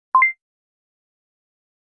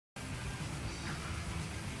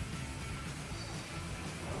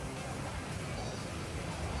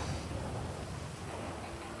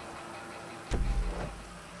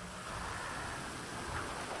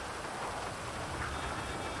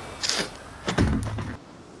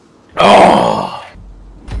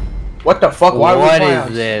What the fuck? Why are we clowns?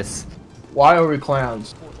 What is this? Why are we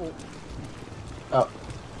clowns? Oh.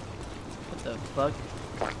 What the fuck?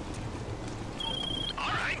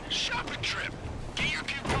 Alright, shopping trip. Get your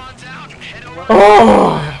coupons out and head over.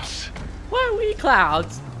 Oh! Why are we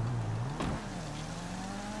clouds?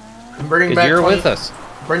 I'm bringing Because back you're with us.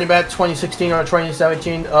 Bringing back 2016 or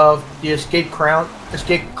 2017 of the Escape Clowns.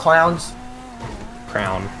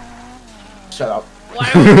 Crown. Shut up.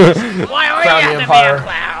 Why are we Crown have to be Empire. a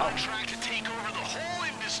clown? Trying to take over the whole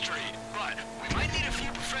industry, but we might need a few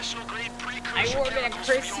professional grade precursor I work at a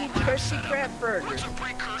Chrissy Crab Burger. What's a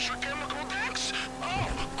precursor chemical, Dex? Oh,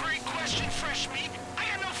 great question, fresh meat. I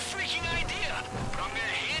got no freaking idea, but I'm gonna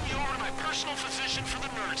hand you over to my personal physician for the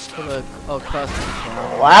nerd stuff.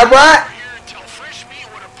 Customer. Lab rat? Here and tell fresh meat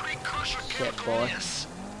what a precursor Shit, chemical boy. is.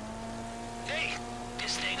 Hey,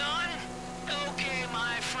 this thing on? Okay,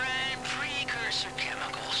 my friend, precursor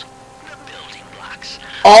chemicals. The building blocks.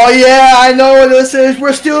 Oh yeah, I know what this is.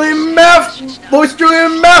 We're stealing meth. We're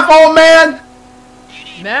stealing meth, old man.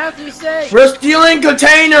 Math, you say? We're stealing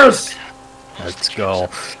containers. Let's go.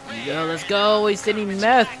 Yo, let's go. We're sitting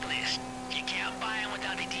meth. You can't buy them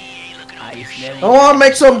without a DEA looking over I your used shoulder. to I want to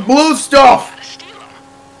make some blue stuff. To steal 'em.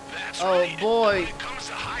 That's Oh right. boy. When it comes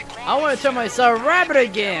to high I quality want to turn myself rabbit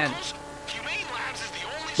again. Humane Labs is the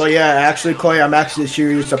only But yeah, actually, Clay, I'm actually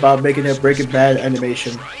serious about making a Breaking Bad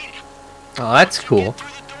animation. Oh, that's cool.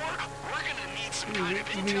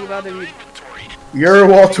 You're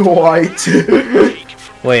Walter White.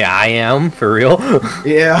 Wait, I am? For real?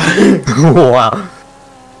 Yeah. Wow.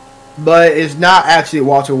 But it's not actually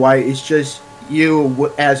Walter White. It's just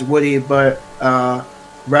you as Woody, but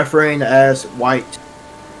referring as White.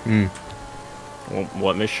 Hmm.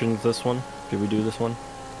 What mission is this one? Did we do this one?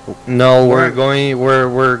 No, we're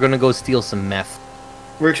gonna go steal some meth.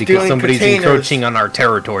 We're Because stealing somebody's containers. encroaching on our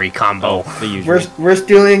territory, combo. The usual. We're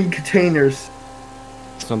stealing containers.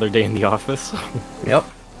 It's another day in the office. Yep.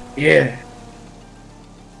 Yeah.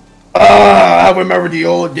 I remember the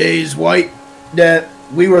old days, White, that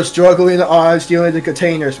we were struggling on stealing the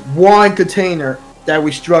containers. One container that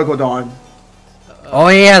we struggled on. Oh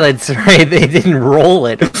yeah, that's right. They didn't roll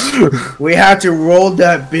it. We had to roll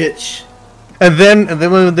that bitch. And then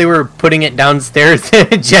when they were putting it downstairs,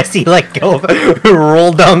 Jesse let go of it,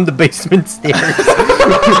 rolled down the basement stairs.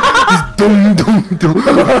 Just dum, dum, dum.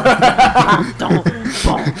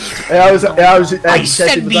 I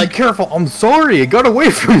said be careful. I'm sorry. It got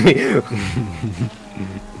away from me.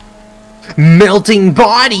 Melting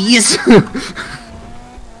bodies.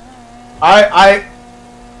 I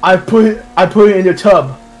put it in the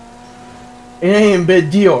tub. It ain't a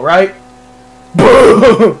big deal, right?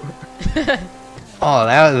 Oh,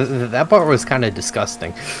 that part was kind of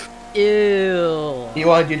disgusting. Ew. You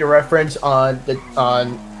want to do the reference on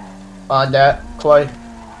that, Clay?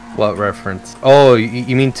 What reference? Oh,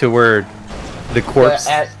 you mean to where the corpse?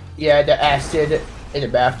 Yeah, the acid in the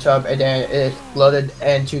bathtub, and then it exploded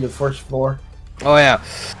into the first floor. Oh yeah.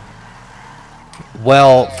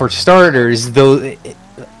 Well, for starters, though,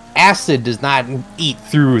 acid does not eat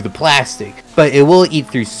through the plastic, but it will eat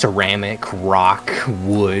through ceramic, rock,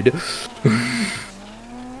 wood.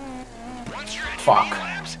 Fuck.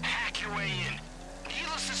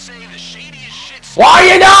 Why are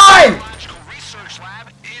you done?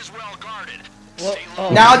 Well, oh.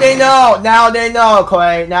 Now they know. Now they know,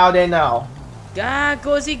 Clay. Now they know. God,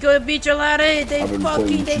 Gozy, go beat your laddie. They I've been fucking,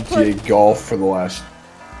 playing they GTA put. golf for the last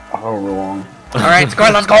however long. All right,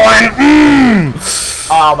 Squad, let's go in.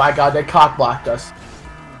 Oh my God, they cock blocked us.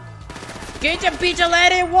 Get your beat your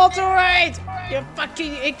laddie, Walter White. You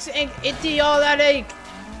fucking itty all that egg.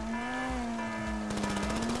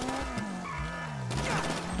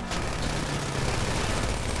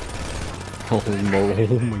 Oh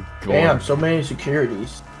my god. Damn, so many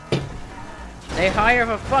securities. They hire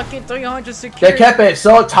for fucking 300 security. They kept it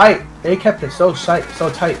so tight. They kept it so tight, so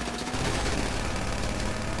tight.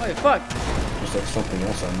 Holy fuck. Just like something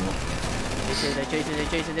else I know. They chase it.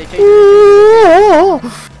 Jesus.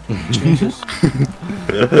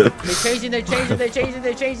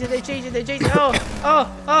 They chase it. Oh.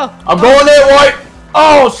 I'm going in, White.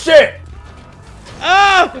 Oh shit.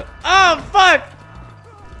 Oh, fuck.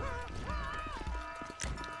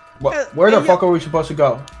 Where the fuck are we supposed to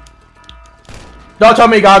go? Don't tell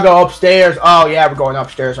me you gotta go upstairs. Oh yeah, we're going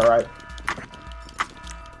upstairs, alright.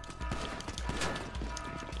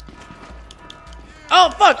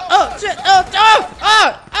 Oh, fuck. Oh, shit.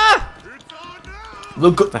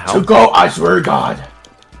 Look, to go, I swear to God.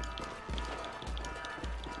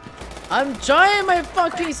 I'm trying, my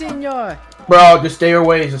fucking senor. Bro, the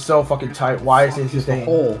stairways are so fucking tight. Why is this thing?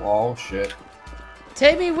 Oh shit.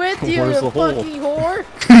 Take me with you, Where's you the hole? fucking whore.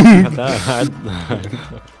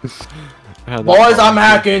 Boys, I'm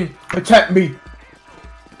hacking. Protect me.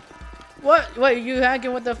 What? Wait, you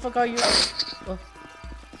hacking? What the fuck are you?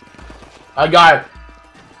 I got it.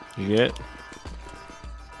 You get?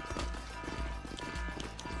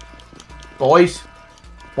 Boys,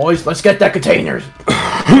 let's get that containers.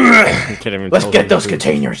 Let's get those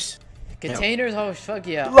containers. Containers? Oh, fuck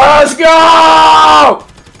yeah. Let's go!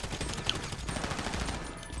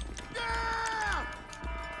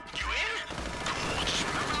 You in? Cool, just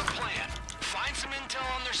remember the plan. Find some intel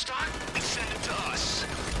on their stock and send it to us.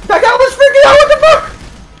 That guy was freaking out. What the fuck?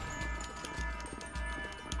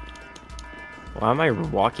 Why am I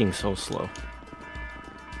walking so slow?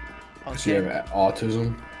 Does he have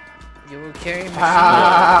autism? You will carry me.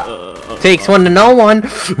 Takes one to know one.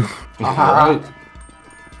 Alright.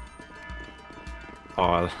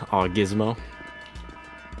 Oh, Gizmo.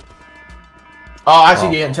 Oh, I see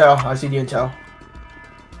the intel. I see the intel.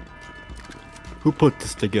 Who put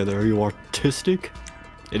this together? Are you artistic?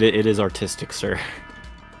 It is artistic, sir.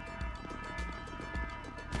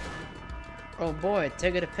 Oh boy,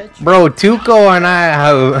 take a picture. Bro, Tuco and I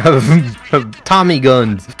have Tommy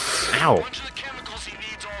guns. Ow. Bunch of the chemicals he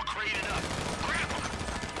needs all crated up. Grab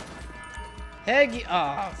 'em. Heggy.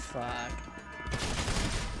 Oh fuck.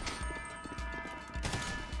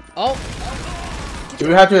 Oh. Do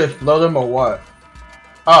we have to load them or what?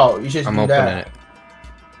 Oh, you just I'm do opening that. it.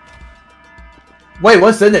 Wait,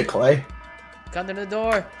 what's in it, Clay? Come to the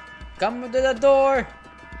door. Come to the door.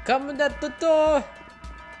 Come to the door.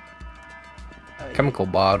 Chemical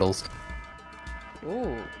bottles.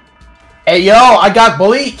 Ooh. Hey, yo, I got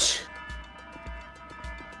bleach.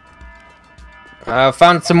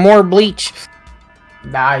 Found some more bleach.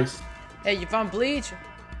 Nice. Hey, you found bleach?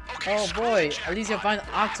 Okay, Oh screw boy, the at least you chemical.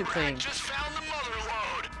 find OxyClean. Just found the mother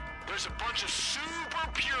lode. There's a bunch of super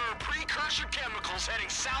pure precursor chemicals heading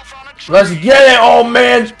south on a train. Let's get it, old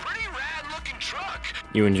man. Pretty rad looking truck.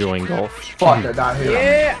 You enjoying golf? Fuck, they're not here.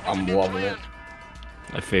 Yeah. I'm loving it.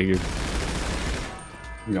 I figured.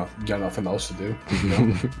 You know, you got nothing else to do. You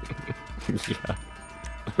know? Yeah.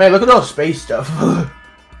 Man, look at those space stuff.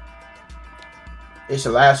 It's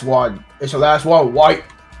the last one. It's the last one, white.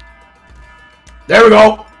 There we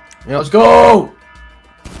go. Yep. Let's go.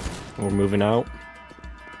 We're moving out.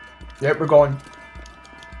 Yep, we're going.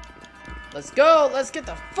 Let's go. Let's get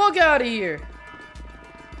the fuck out of here.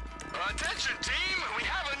 Attention team, we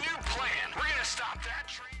have a new plan. We're gonna stop that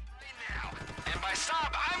train right now. And by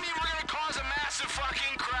stop, I mean we're gonna cause a massive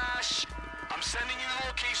fucking crash. I'm sending you the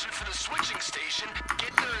location for the switching station.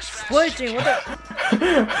 Get there as fast Switching. as What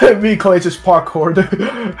you the? Me, Clay, just parkour.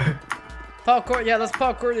 Parkour. Yeah, let's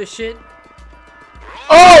parkour this shit.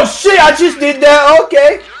 Oh shit! I just did that.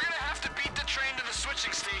 Okay. You're gonna have to beat the train to the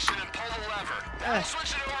switching station and pull the lever. Ah.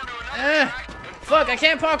 Switch it over to another track and Fuck! I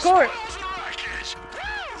can't parkour. close the wreckage.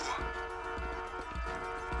 Woo!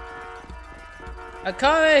 I'm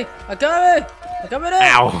coming. I'm coming. I'm coming in.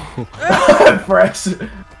 Ow. Fresh.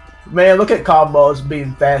 Man, look at combos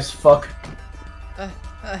being fast. Fuck.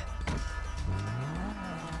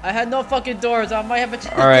 I had no fucking doors. I might have a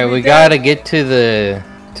chance. All right, to be we dead. gotta get to the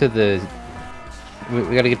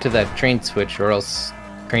we gotta get to that train switch, or else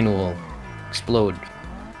train will explode.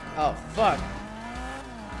 Oh fuck.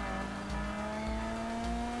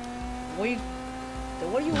 What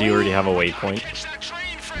are you? Do you already have a waypoint? Catch that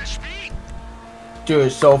train, fresh meat. Dude,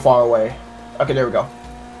 it's so far away. Okay, there we go.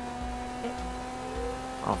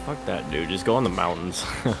 Oh, fuck that, dude. Just go in the mountains.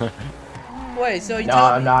 Wait, so you No, tell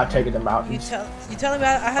I'm me? not taking the You mountains. telling me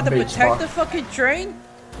I had to I'm being protect smart. the fucking train?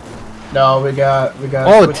 No, we got.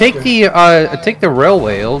 Oh, take the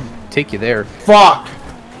railway. It'll take you there. Fuck.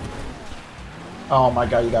 Oh my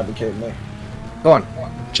god, you gotta be kidding me. Go on,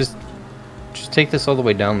 just take this all the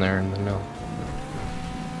way down there, and then no.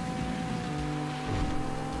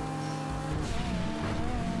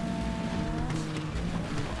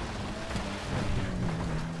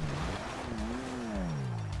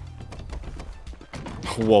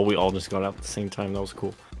 Whoa, we all just got out at the same time. That was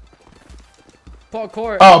cool.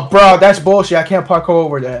 Parkour. Oh, bro, that's bullshit. I can't parkour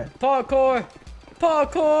over that. Parkour.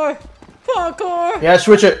 Parkour. Parkour. Yeah,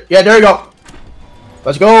 switch it. Yeah, there you go.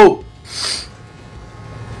 Let's go.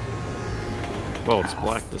 Whoa, it's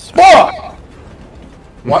black this time. Fuck.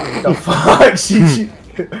 What the fuck?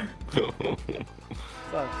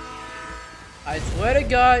 Fuck. I swear to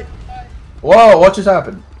God. Whoa, what just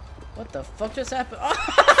happened? What the fuck just happened?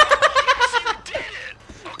 Did it.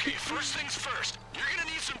 Okay, first things first. You're gonna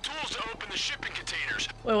need some tools to open the shipping containers.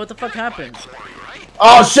 Wait, what the fuck happened? Quarry, right?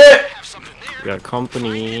 Oh shit! Have something there. We got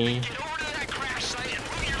company. Get over to that crash site and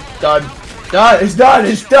move your little Done. before done. It's done.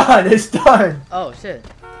 It's done. It's done. Oh shit.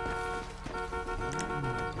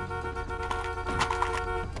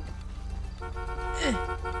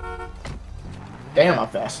 Damn, I'm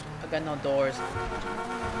fast. I got no doors.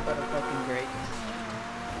 But a fucking great.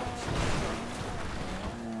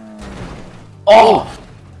 Oh.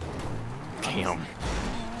 Damn.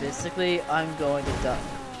 Basically, I'm going to die.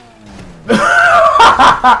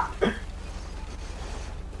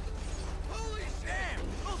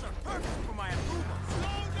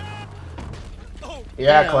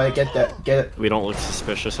 Yeah, Damn. Clay, get that. Get it. We don't look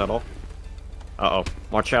suspicious at all. Uh oh.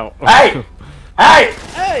 Watch out. Hey! Hey!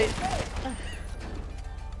 Hey!